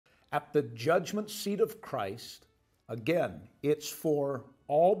At the judgment seat of Christ, again, it's for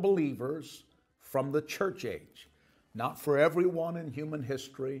all believers from the church age. Not for everyone in human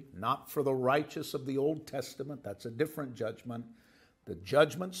history, not for the righteous of the Old Testament. That's a different judgment. The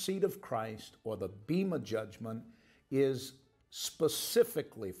judgment seat of Christ, or the Bema judgment, is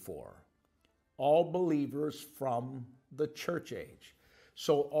specifically for all believers from the church age.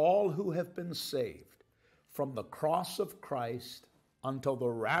 So all who have been saved from the cross of Christ until the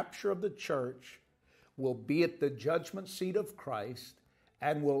rapture of the church will be at the judgment seat of Christ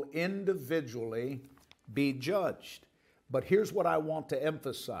and will individually be judged. But here's what I want to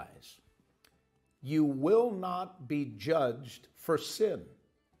emphasize. You will not be judged for sin,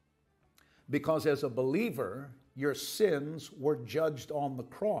 because as a believer, your sins were judged on the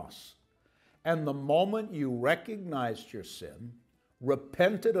cross. And the moment you recognized your sin,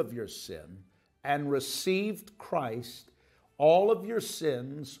 repented of your sin, and received Christ, all of your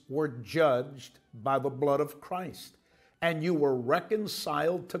sins were judged by the blood of Christ. And you were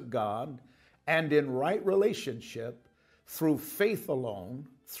reconciled to God and in right relationship through faith alone,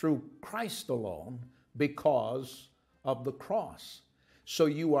 through Christ alone, because of the cross. So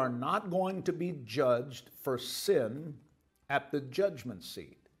you are not going to be judged for sin at the judgment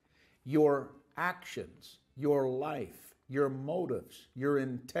seat. Your actions, your life, your motives, your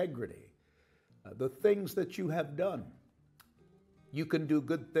integrity, the things that you have done. You can do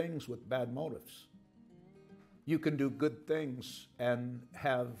good things with bad motives. You can do good things and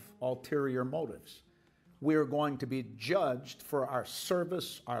have ulterior motives. We are going to be judged for our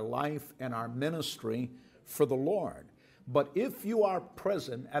service, our life, and our ministry for the Lord. But if you are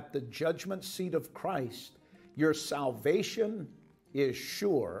present at the judgment seat of Christ, your salvation is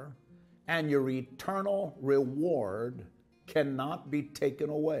sure, and your eternal reward cannot be taken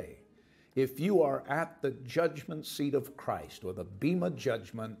away. If you are at the judgment seat of Christ, or the Bema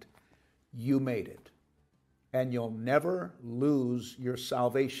judgment, you made it. And you'll never lose your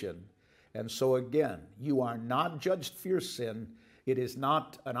salvation. And so again, you are not judged for your sin. It is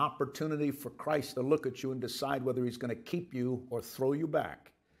not an opportunity for Christ to look at you and decide whether he's going to keep you or throw you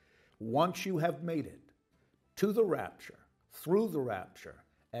back. Once you have made it to the rapture, through the rapture,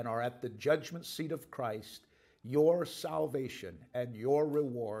 and are at the judgment seat of Christ, your salvation and your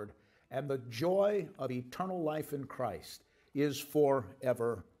reward and the joy of eternal life in Christ is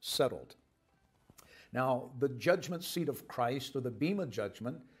forever settled. Now, the judgment seat of Christ, or the Bema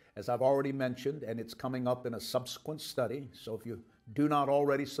judgment, as I've already mentioned, and it's coming up in a subsequent study, so if you do not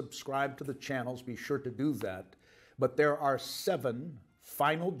already subscribe to the channels, be sure to do that. But there are 7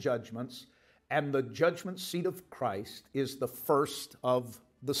 final judgments, and the judgment seat of Christ is the first of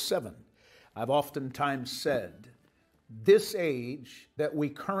the 7. I've oftentimes said, this age that we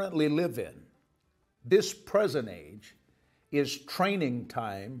currently live in, this present age, is training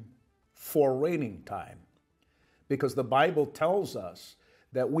time for reigning time. Because the Bible tells us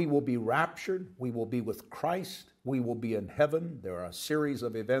that we will be raptured, we will be with Christ, we will be in heaven. There are a series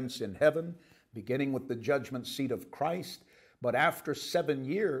of events in heaven, beginning with the judgment seat of Christ. But after 7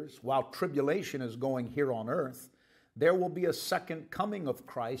 years, while tribulation is going here on earth, there will be a second coming of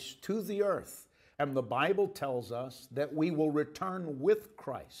Christ to the earth. And the Bible tells us that we will return with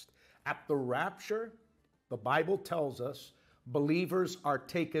Christ. At the rapture, the Bible tells us believers are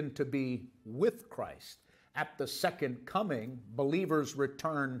taken to be with Christ. At the second coming, believers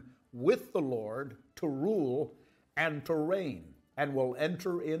return with the Lord to rule and to reign, and will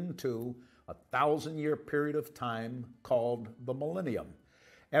enter into a 1,000-year period of time called the millennium.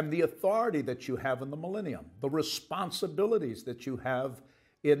 And the authority that you have in the millennium, the responsibilities that you have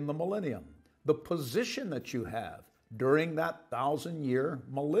in the millennium, the position that you have during that 1,000-year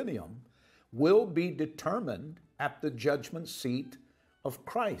millennium will be determined at the judgment seat of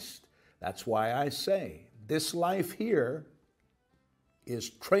Christ. That's why I say this life here is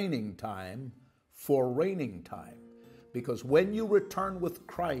training time for reigning time. Because when you return with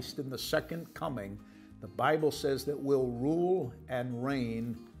Christ in the second coming, the Bible says that we'll rule and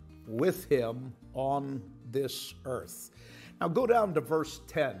reign with him on this earth. Now go down to verse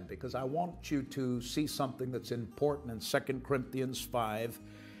 10, because I want you to see something that's important in 2 Corinthians 5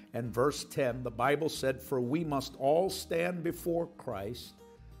 and verse 10. The Bible said, "For we must all stand before Christ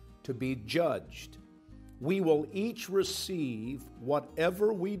to be judged. We will each receive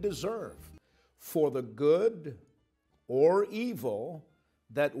whatever we deserve for the good or evil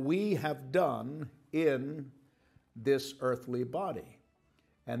that we have done in this earthly body."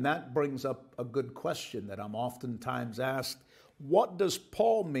 And that brings up a good question that I'm oftentimes asked. What does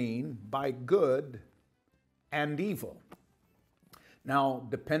Paul mean by good and evil? Now,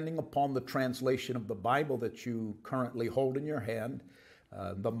 depending upon the translation of the Bible that you currently hold in your hand,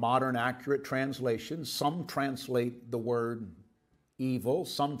 The modern accurate translations, some translate the word evil,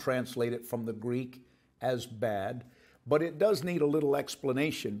 some translate it from the Greek as bad, but it does need a little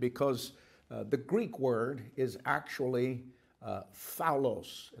explanation because the Greek word is actually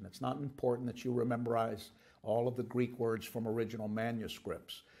phallos, and it's not important that you memorize all of the Greek words from original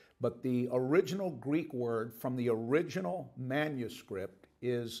manuscripts, but the original Greek word from the original manuscript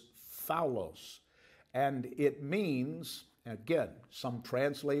is phallos, and it means, again, some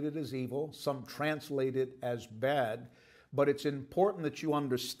translate it as evil, some translate it as bad, but it's important that you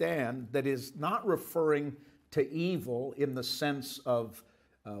understand that is not referring to evil in the sense of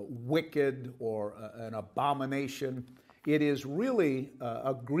wicked or an abomination. It is really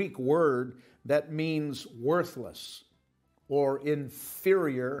a Greek word that means worthless or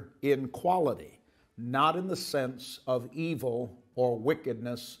inferior in quality, not in the sense of evil or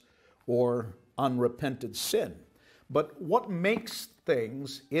wickedness or unrepented sin. But what makes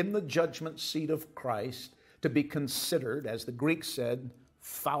things in the judgment seat of Christ to be considered, as the Greek said,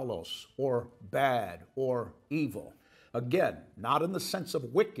 phallos, or bad, or evil? Again, not in the sense of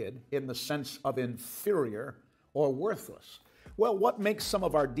wicked, in the sense of inferior or worthless. Well, what makes some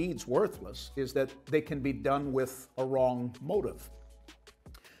of our deeds worthless is that they can be done with a wrong motive.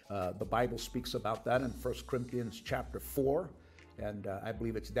 The Bible speaks about that in 1 Corinthians chapter 4, and I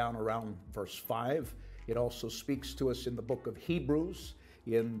believe it's down around verse 5. It also speaks to us in the book of Hebrews,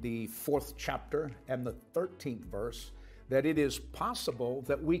 in the 4th chapter and the 13th verse, that it is possible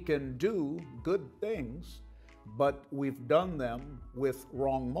that we can do good things, but we've done them with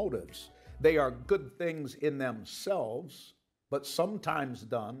wrong motives. They are good things in themselves, but sometimes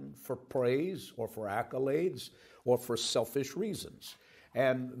done for praise or for accolades or for selfish reasons.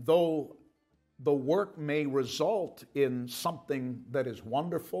 And though the work may result in something that is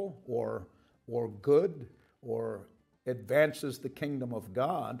wonderful or good or advances the kingdom of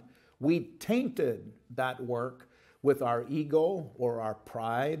God, we tainted that work with our ego or our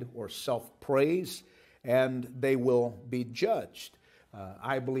pride or self-praise, and they will be judged.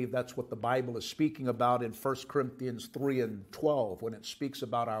 I believe that's what the Bible is speaking about in 1 Corinthians 3 and 12, when it speaks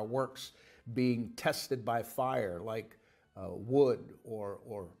about our works being tested by fire, like wood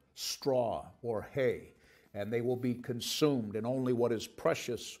or straw or hay, and they will be consumed, and only what is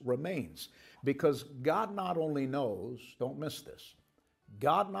precious remains. Because God not only knows, don't miss this,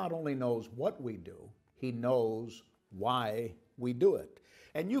 God not only knows what we do, He knows why we do it.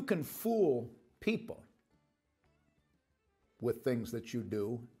 And you can fool people with things that you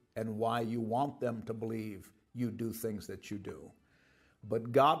do and why you want them to believe you do things that you do.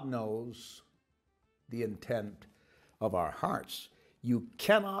 But God knows the intent of our hearts. You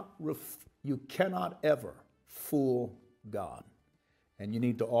cannot ever fool God. And you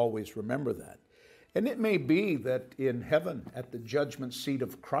need to always remember that. And it may be that in heaven, at the judgment seat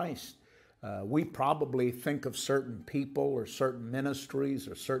of Christ, we probably think of certain people or certain ministries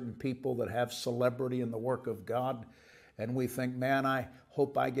or certain people that have celebrity in the work of God, and we think, man, I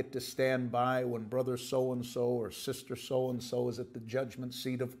hope I get to stand by when brother so-and-so or sister so-and-so is at the judgment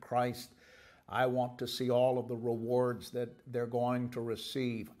seat of Christ. I want to see all of the rewards that they're going to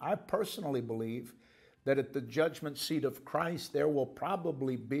receive. I personally believe that at the judgment seat of Christ, there will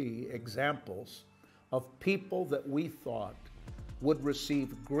probably be examples of people that we thought would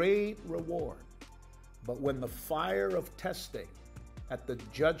receive great reward. But when the fire of testing at the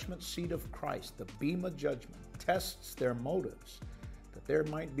judgment seat of Christ, the beam of judgment, tests their motives, that there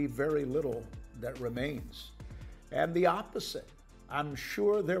might be very little that remains. And the opposite, I'm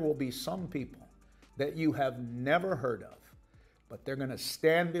sure there will be some people that you have never heard of, but they're going to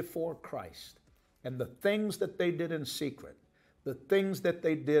stand before Christ, and the things that they did in secret, the things that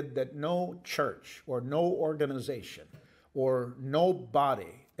they did that no church or no organization or no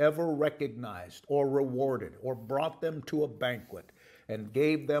body ever recognized or rewarded or brought them to a banquet and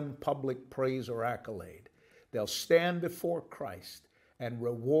gave them public praise or accolade. They'll stand before Christ, and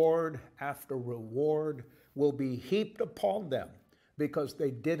reward after reward will be heaped upon them because they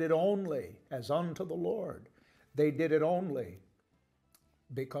did it only as unto the Lord. They did it only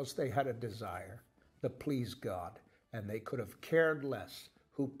because they had a desire to please God, and they could have cared less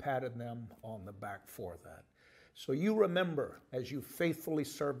who patted them on the back for that. So you remember, as you faithfully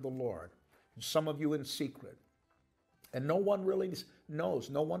serve the Lord, some of you in secret, and no one really knows,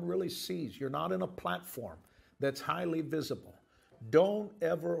 no one really sees. You're not in a platform that's highly visible. Don't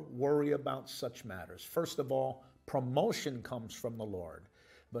ever worry about such matters. First of all, promotion comes from the Lord.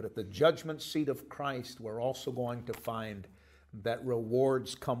 But at the judgment seat of Christ, we're also going to find that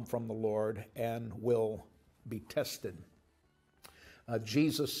rewards come from the Lord and will be tested.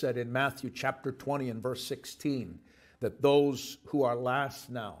 Jesus said in Matthew chapter 20 and verse 16 that those who are last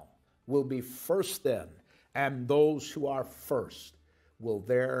now will be first then, and those who are first will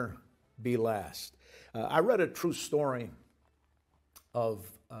there be last. I read a true story of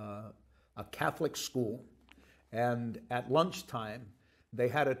a Catholic school, and at lunchtime, they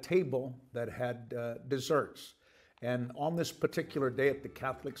had a table that had desserts. And on this particular day at the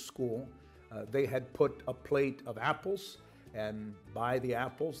Catholic school, they had put a plate of apples, and by the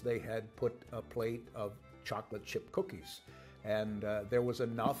apples, they had put a plate of chocolate chip cookies. And there was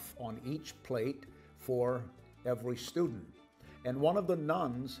enough on each plate for every student. And one of the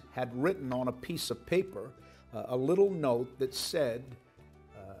nuns had written on a piece of paper a little note that said,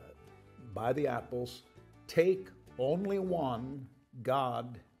 by the apples, take only one,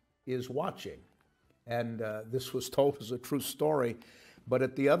 God is watching. And this was told as a true story. But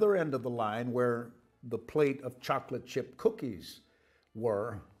at the other end of the line, where the plate of chocolate chip cookies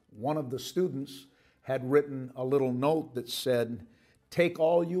were, one of the students had written a little note that said, take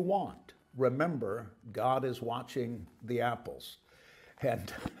all you want. Remember, God is watching the apples.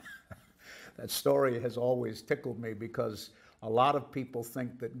 And that story has always tickled me, because a lot of people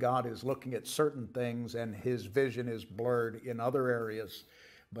think that God is looking at certain things and his vision is blurred in other areas.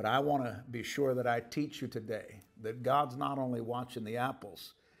 But I want to be sure that I teach you today that God's not only watching the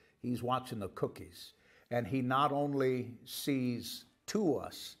apples, he's watching the cookies. And he not only sees to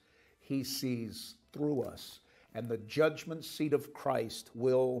us, he sees through us. And the judgment seat of Christ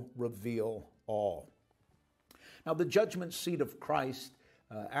will reveal all. Now, the judgment seat of Christ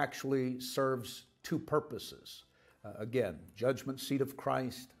actually serves two purposes. Again, judgment seat of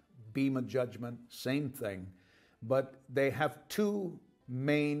Christ, beam of judgment, same thing. But they have two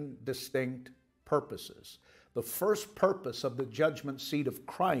main distinct purposes. The first purpose of the judgment seat of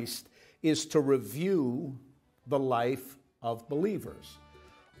Christ is to review the life of believers.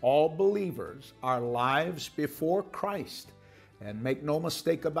 All believers are lives before Christ. And make no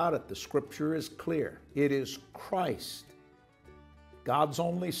mistake about it, the scripture is clear. It is Christ, God's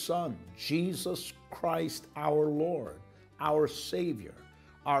only Son, Jesus Christ our Lord, our Savior,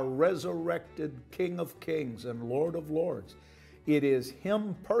 our resurrected King of Kings and Lord of Lords. It is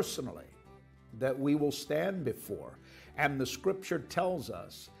him personally that we will stand before. And the scripture tells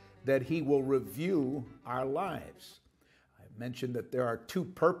us that he will review our lives. I mentioned that there are two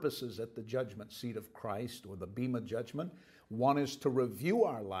purposes at the judgment seat of Christ, or the beam of judgment. One is to review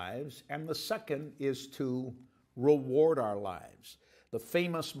our lives, and the second is to reward our lives. The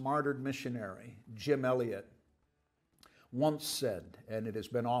famous martyred missionary, Jim Elliot, once said, and it has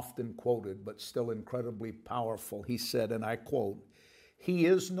been often quoted, but still incredibly powerful, he said, and I quote, "He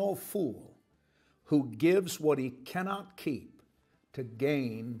is no fool who gives what he cannot keep to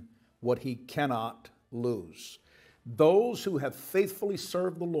gain what he cannot lose." Those who have faithfully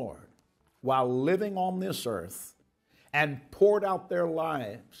served the Lord while living on this earth and poured out their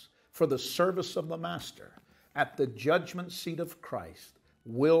lives for the service of the Master at the judgment seat of Christ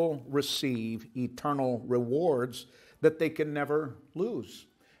will receive eternal rewards that they can never lose.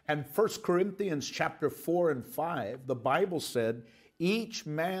 And 1 Corinthians chapter 4 and 5, the Bible said, each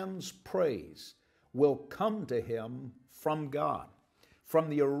man's praise will come to him from God. From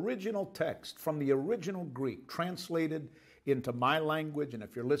the original text, from the original Greek, translated into my language, and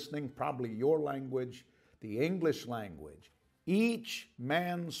if you're listening, probably your language, the English language, each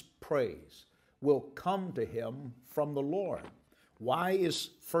man's praise will come to him from the Lord. Why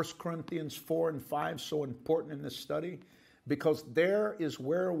is 1 Corinthians 4 and 5 so important in this study? Because there is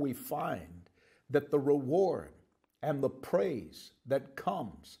where we find that the reward and the praise that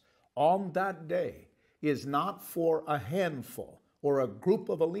comes on that day is not for a handful or a group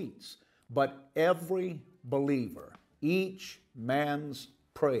of elites, but every believer, each man's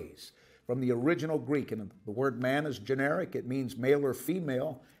praise. From the original Greek, and the word man is generic, it means male or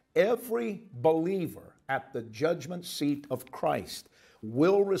female. Every believer at the judgment seat of Christ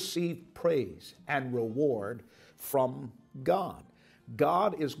will receive praise and reward from God.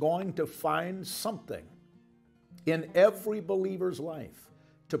 God is going to find something in every believer's life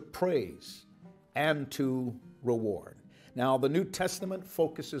to praise and to reward. Now, the New Testament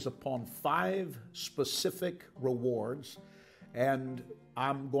focuses upon 5 specific rewards, and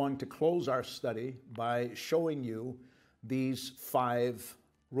I'm going to close our study by showing you these 5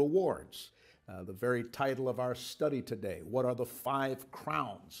 rewards. The very title of our study today, what are the 5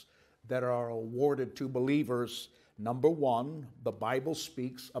 crowns that are awarded to believers? Number 1, the Bible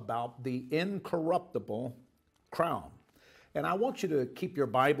speaks about the incorruptible crown. And I want you to keep your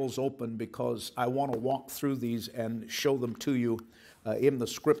Bibles open because I want to walk through these and show them to you in the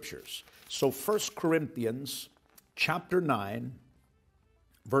Scriptures. So 1 Corinthians chapter 9,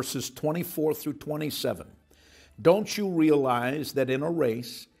 verses 24 through 27. Don't you realize that in a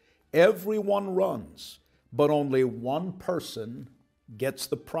race, everyone runs, but only one person gets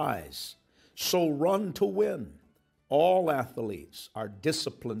the prize? So run to win. All athletes are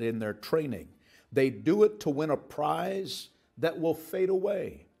disciplined in their training. They do it to win a prize that will fade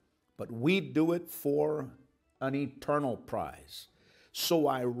away, but we do it for an eternal prize. So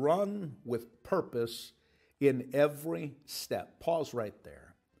I run with purpose in every step. Pause right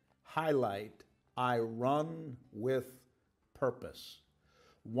there. Highlight, I run with purpose.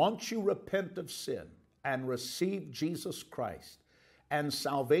 Once you repent of sin and receive Jesus Christ and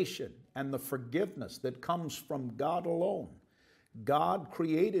salvation and the forgiveness that comes from God alone, God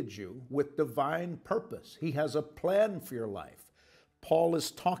created you with divine purpose. He has a plan for your life. Paul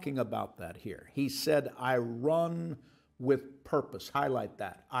is talking about that here. He said, I run with purpose. Highlight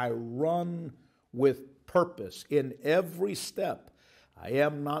that. I run with purpose in every step. I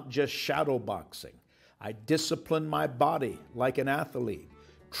am not just shadow boxing. I discipline my body like an athlete,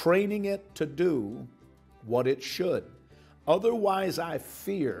 training it to do what it should. Otherwise, I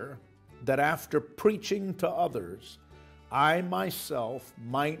fear that after preaching to others, I myself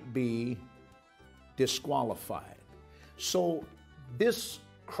might be disqualified. So this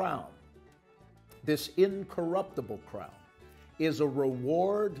crown, this incorruptible crown, is a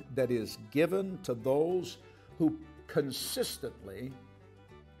reward that is given to those who consistently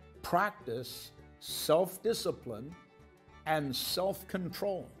practice self-discipline and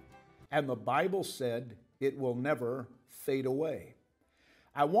self-control. And the Bible said it will never fade away.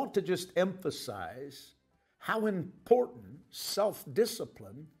 I want to just emphasize how important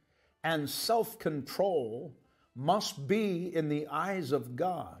self-discipline and self-control must be in the eyes of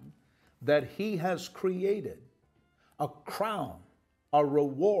God, that He has created a crown, a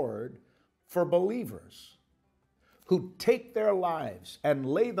reward for believers who take their lives and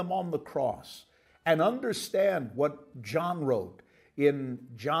lay them on the cross and understand what John wrote in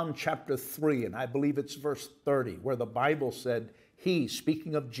John chapter 3, and I believe it's verse 30, where the Bible said, He,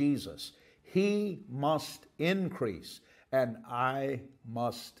 speaking of Jesus, He must increase and I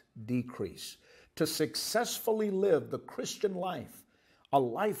must decrease. To successfully live the Christian life, a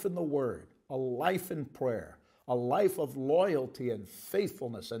life in the Word, a life in prayer, a life of loyalty and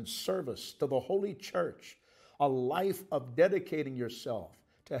faithfulness and service to the Holy Church, a life of dedicating yourself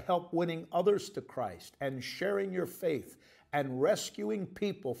to help winning others to Christ and sharing your faith and rescuing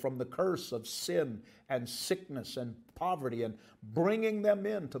people from the curse of sin and sickness and poverty and bringing them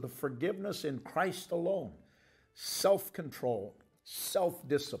into the forgiveness in Christ alone. Self-control,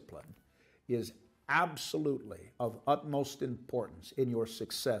 self-discipline is absolutely of utmost importance in your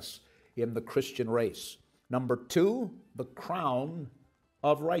success in the Christian race. Number two, the crown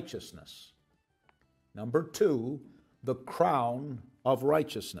of righteousness. Number two, the crown of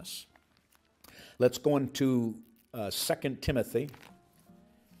righteousness. Let's go into 2 Timothy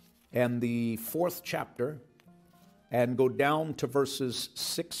and the 4th chapter and go down to verses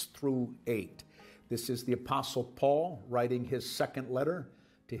 6 through 8. This is the Apostle Paul writing his second letter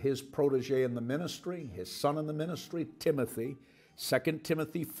to his protege in the ministry, his son in the ministry, Timothy. 2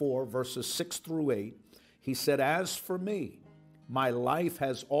 Timothy 4, verses 6 through 8. He said, As for me, my life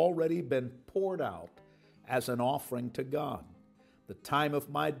has already been poured out as an offering to God. The time of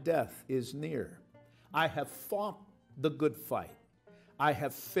my death is near. I have fought the good fight. I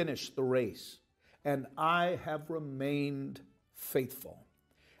have finished the race, and I have remained faithful.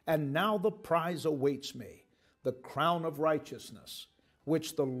 And now the prize awaits me, the crown of righteousness,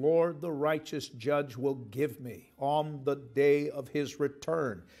 which the Lord, the righteous judge, will give me on the day of His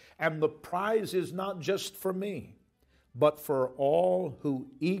return. And the prize is not just for me, but for all who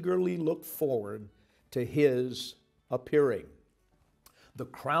eagerly look forward to His appearing. The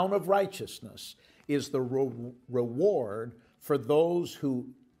crown of righteousness is the reward for those who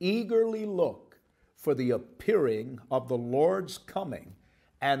eagerly look for the appearing of the Lord's coming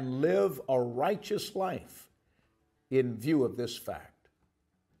and live a righteous life in view of this fact.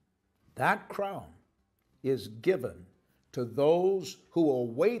 That crown is given to those who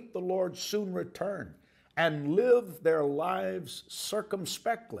await the Lord's soon return and live their lives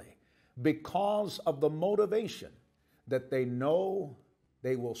circumspectly because of the motivation that they know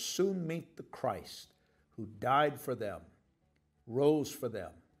they will soon meet the Christ who died for them, rose for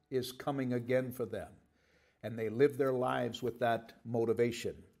them, is coming again for them. And they live their lives with that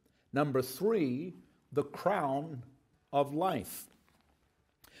motivation. Number three, the crown of life.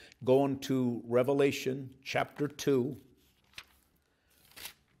 Going to Revelation chapter 2.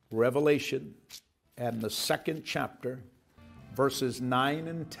 Revelation and the 2nd chapter, verses 9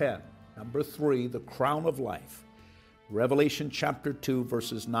 and 10. Number three, the crown of life. Revelation chapter 2,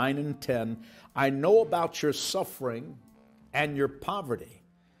 verses 9 and 10. I know about your suffering and your poverty,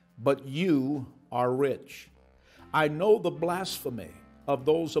 but you are rich. I know the blasphemy of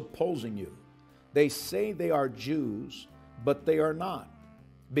those opposing you. They say they are Jews, but they are not,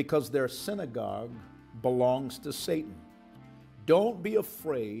 because their synagogue belongs to Satan. Don't be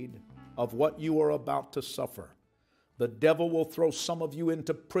afraid of what you are about to suffer. The devil will throw some of you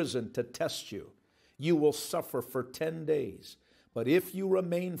into prison to test you. You will suffer for 10 days. But if you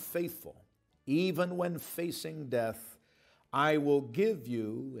remain faithful, even when facing death, I will give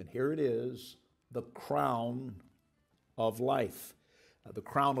you, and here it is, the crown of life. The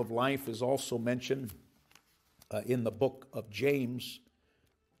crown of life is also mentioned in the book of James,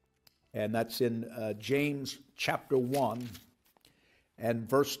 and that's in James chapter 1 and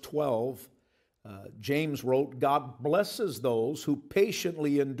verse 12. James wrote, God blesses those who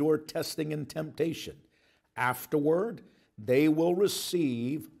patiently endure testing and temptation. Afterward, they will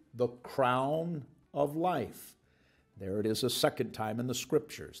receive the crown of life. There it is a second time in the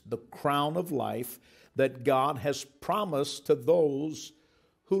scriptures. The crown of life that God has promised to those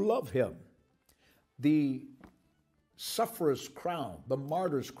who love him. The sufferer's crown, the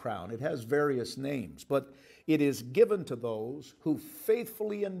martyr's crown, it has various names, but it is given to those who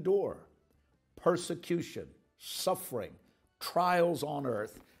faithfully endure persecution, suffering, trials on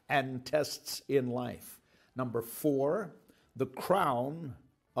earth, and tests in life. Number 4, the crown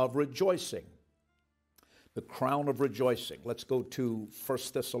of rejoicing. The crown of rejoicing. Let's go to 1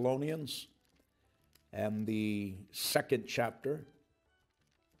 Thessalonians and the 2nd chapter.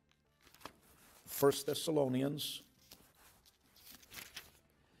 1 Thessalonians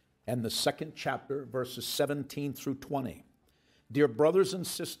and the 2nd chapter, verses 17 through 20. Dear brothers and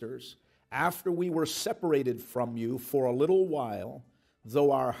sisters, after we were separated from you for a little while,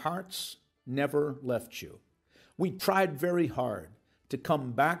 though our hearts never left you, we tried very hard to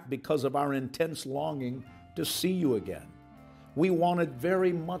come back because of our intense longing to see you again. We wanted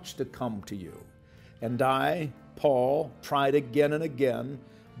very much to come to you. And I, Paul, tried again and again,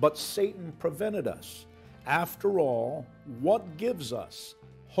 but Satan prevented us. After all, what gives us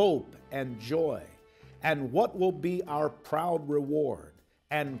hope and joy, and what will be our proud reward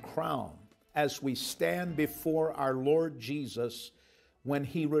and crown as we stand before our Lord Jesus when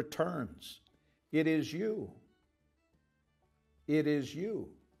he returns? It is you. It is you.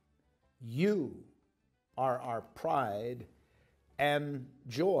 You are our pride and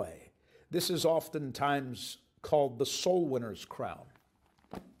joy. This is oftentimes called the soul winner's crown.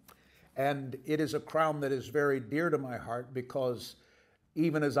 And it is a crown that is very dear to my heart because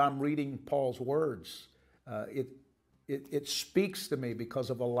even as I'm reading Paul's words, it speaks to me because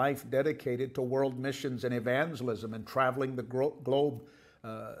of a life dedicated to world missions and evangelism and traveling the globe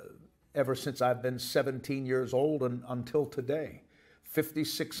ever since I've been 17 years old and until today.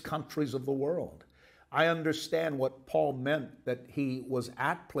 56 countries of the world. I understand what Paul meant, that he was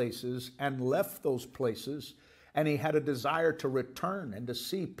at places and left those places, and he had a desire to return and to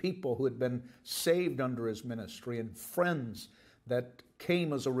see people who had been saved under his ministry and friends that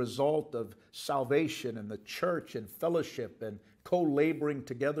came as a result of salvation and the church and fellowship and co-laboring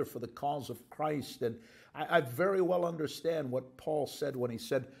together for the cause of Christ. And I very well understand what Paul said when he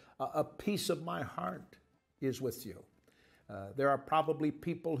said, a piece of my heart is with you. There are probably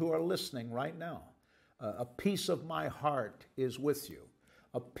people who are listening right now. A piece of my heart is with you.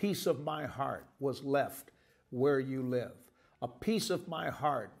 A piece of my heart was left where you live. A piece of my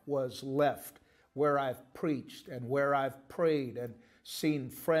heart was left where I've preached and where I've prayed and seen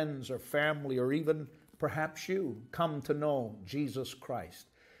friends or family or even perhaps you come to know Jesus Christ.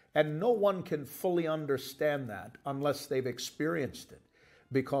 And no one can fully understand that unless they've experienced it,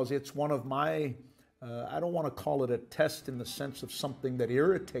 because it's one of my, I don't want to call it a test in the sense of something that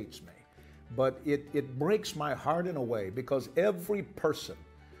irritates me, but it breaks my heart in a way, because every person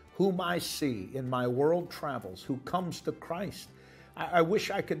whom I see in my world travels who comes to Christ, I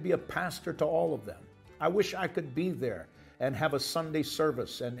wish I could be a pastor to all of them. I wish I could be there and have a Sunday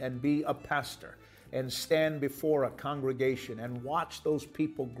service and be a pastor and stand before a congregation and watch those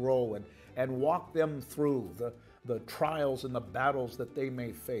people grow and walk them through the trials and the battles that they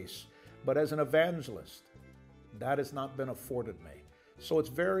may face. But as an evangelist, that has not been afforded me. So it's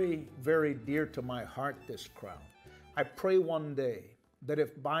very, very dear to my heart, this crown. I pray one day that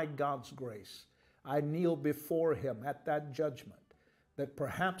if by God's grace I kneel before him at that judgment, that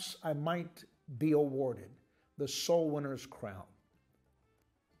perhaps I might be awarded the soul winner's crown.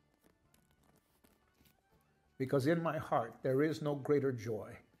 Because in my heart there is no greater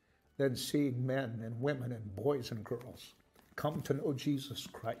joy than seeing men and women and boys and girls come to know Jesus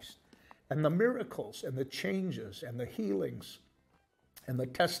Christ and the miracles and the changes and the healings and the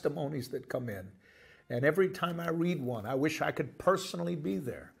testimonies that come in. And every time I read one, I wish I could personally be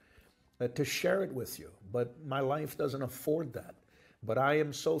there to share it with you. But my life doesn't afford that. But I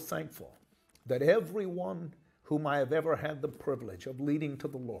am so thankful that everyone whom I have ever had the privilege of leading to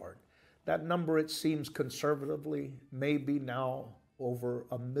the Lord, that number, it seems conservatively, may be now over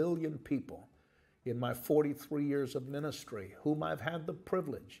 1 million people in my 43 years of ministry, whom I've had the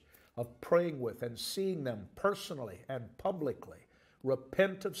privilege of praying with and seeing them personally and publicly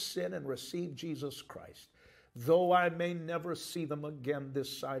repent of sin and receive Jesus Christ. Though I may never see them again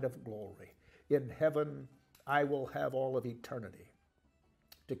this side of glory, in heaven I will have all of eternity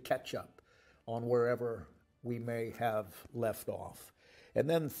to catch up on wherever we may have left off. And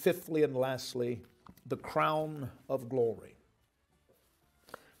then fifthly and lastly, the crown of glory.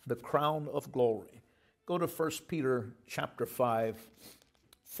 The crown of glory. Go to 1 Peter chapter 5.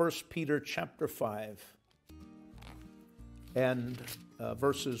 1 Peter chapter 5 and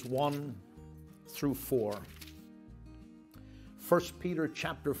verses 1 through 4. 1 Peter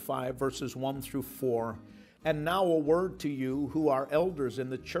chapter 5 verses 1 through 4. And now a word to you who are elders in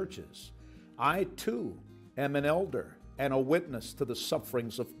the churches. I too am an elder and a witness to the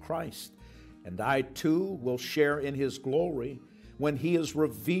sufferings of Christ, and I too will share in his glory when he is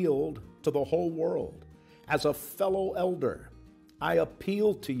revealed to the whole world. As a fellow elder, I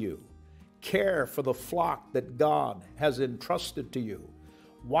appeal to you, care for the flock that God has entrusted to you.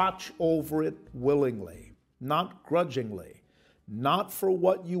 Watch over it willingly, not grudgingly, not for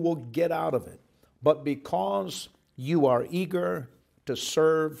what you will get out of it, but because you are eager to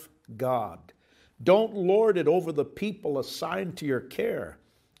serve God. Don't lord it over the people assigned to your care,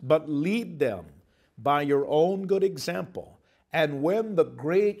 but lead them by your own good example. And when the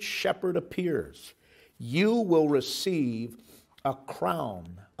great shepherd appears, you will receive a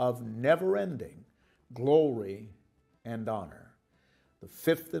crown of never-ending glory and honor. The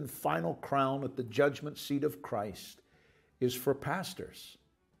fifth and final crown at the judgment seat of Christ is for pastors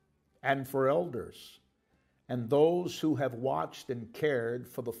and for elders and those who have watched and cared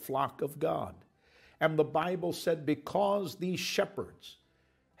for the flock of God. And the Bible said, because these shepherds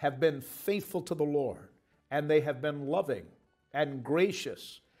have been faithful to the Lord, and they have been loving and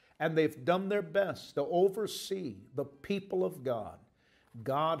gracious, and they've done their best to oversee the people of God,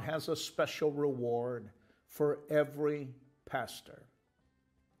 God has a special reward for every pastor.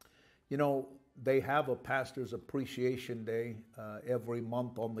 You know, they have a Pastor's Appreciation Day every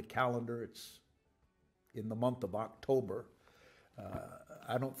month on the calendar. It's in the month of October.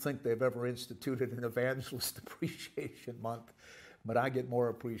 I don't think they've ever instituted an Evangelist Appreciation Month, but I get more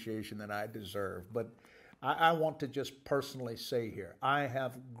appreciation than I deserve. But I want to just personally say here, I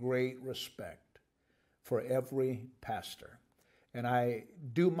have great respect for every pastor, and I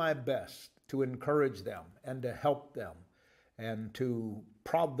do my best to encourage them and to help them and to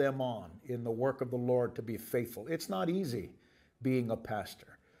prod them on in the work of the Lord to be faithful. It's not easy being a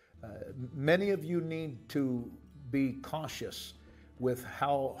pastor. Many of you need to be cautious with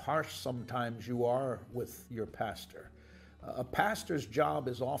how harsh sometimes you are with your pastor. A pastor's job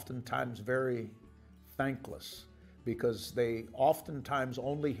is oftentimes very thankless because they oftentimes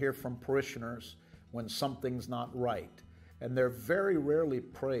only hear from parishioners when something's not right, and they're very rarely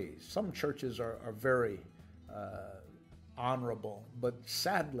praised. Some churches are very honorable, but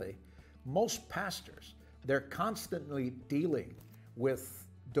sadly, most pastors, they're constantly dealing with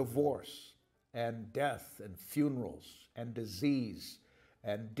divorce and death and funerals and disease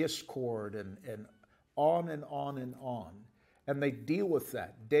and discord and on and on and on. And they deal with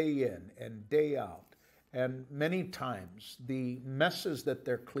that day in and day out. And many times the messes that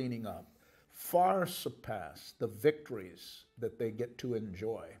they're cleaning up far surpass the victories that they get to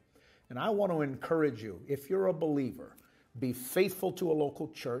enjoy. And I want to encourage you, if you're a believer, be faithful to a local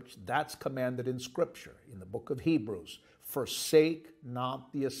church. That's commanded in Scripture, in the book of Hebrews. Forsake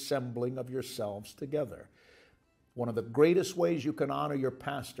not the assembling of yourselves together. One of the greatest ways you can honor your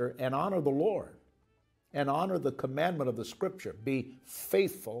pastor and honor the Lord and honor the commandment of the Scripture, be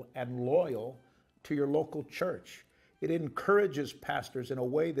faithful and loyal to your local church. It encourages pastors in a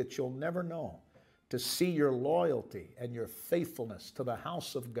way that you'll never know to see your loyalty and your faithfulness to the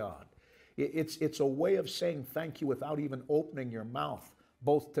house of God. It's a way of saying thank you without even opening your mouth,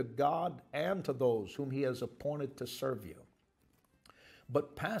 both to God and to those whom He has appointed to serve you.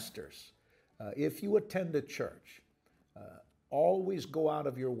 But pastors, if you attend a church, always go out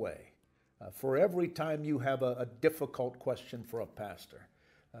of your way. For every time you have a difficult question for a pastor,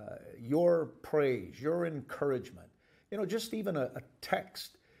 your praise, your encouragement, just even a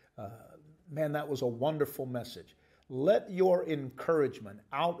text, man, that was a wonderful message. Let your encouragement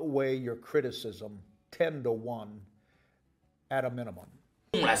outweigh your criticism 10-1 at a minimum.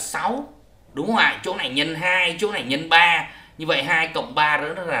 Là 6, đúng không ạ? Chỗ này nhân 2, chỗ này nhân 3. Như vậy 2 cộng 3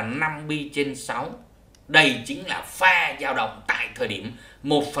 đó là 5 pi trên 6. Đây chính là pha dao động tại thời điểm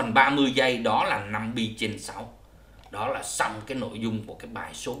 1/30 giây, đó là 5 pi trên 6. Đó là xong cái nội dung của cái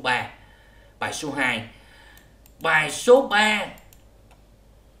bài số 3. Bài số 2. Bài số 3.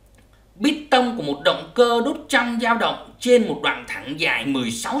 Bít tông của một động cơ đốt trong dao động trên một đoạn thẳng dài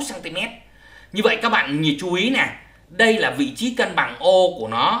 16 cm. Như vậy các bạn chú ý nè, đây là vị trí cân bằng O của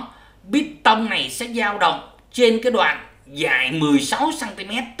nó. Bít tông này sẽ dao động trên cái đoạn dài 16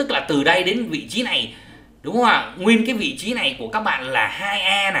 cm, tức là từ đây đến vị trí này, đúng không ạ? Nguyên cái vị trí này của các bạn là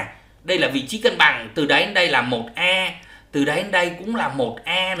 2A nè. Đây là vị trí cân bằng, từ đấy đến đây là 1A, từ đấy đến đây cũng là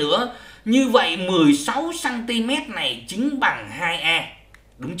 1A nữa. Như vậy 16 cm này chính bằng 2A.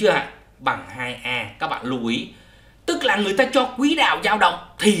 Đúng chưa ạ? Bằng 2A, các bạn lưu ý. Tức là người ta cho quỹ đạo dao động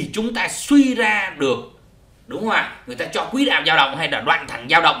thì chúng ta suy ra được, đúng không ạ? Người ta cho quỹ đạo dao động hay là đoạn thẳng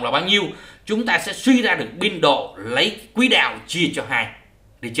dao động là bao nhiêu, chúng ta sẽ suy ra được biên độ, lấy quỹ đạo chia cho 2.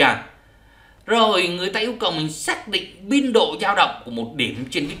 Được chưa? Rồi người ta yêu cầu mình xác định biên độ dao động của một điểm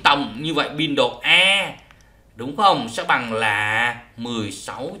trên cái tông. Như vậy biên độ A, đúng không, sẽ bằng là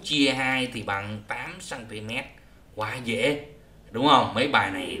 16 chia 2 thì bằng 8 cm. Quá dễ, đúng không? Mấy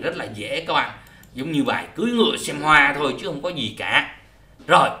bài này rất là dễ các bạn. Giống như bài cưỡi ngựa xem hoa thôi chứ không có gì cả.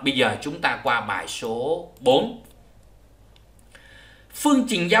 Rồi, bây giờ chúng ta qua bài số 4. Phương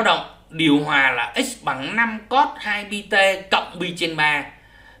trình dao động điều hòa là x bằng 5 cos 2 pi t cộng pi trên 3.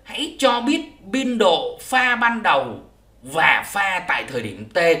 Hãy cho biết biên độ pha ban đầu và pha tại thời điểm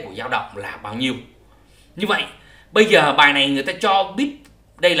t của dao động là bao nhiêu. Như vậy, bây giờ bài này người ta cho biết,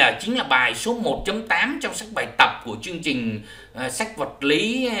 đây là chính là bài số 1.8 trong sách bài tập của chương trình sách vật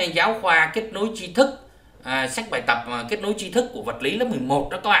lý giáo khoa kết nối tri thức. Sách bài tập kết nối tri thức của vật lý lớp 11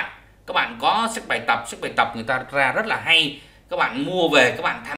 đó các bạn. Các bạn có sách bài tập người ta ra rất là hay. Các bạn mua về các bạn tham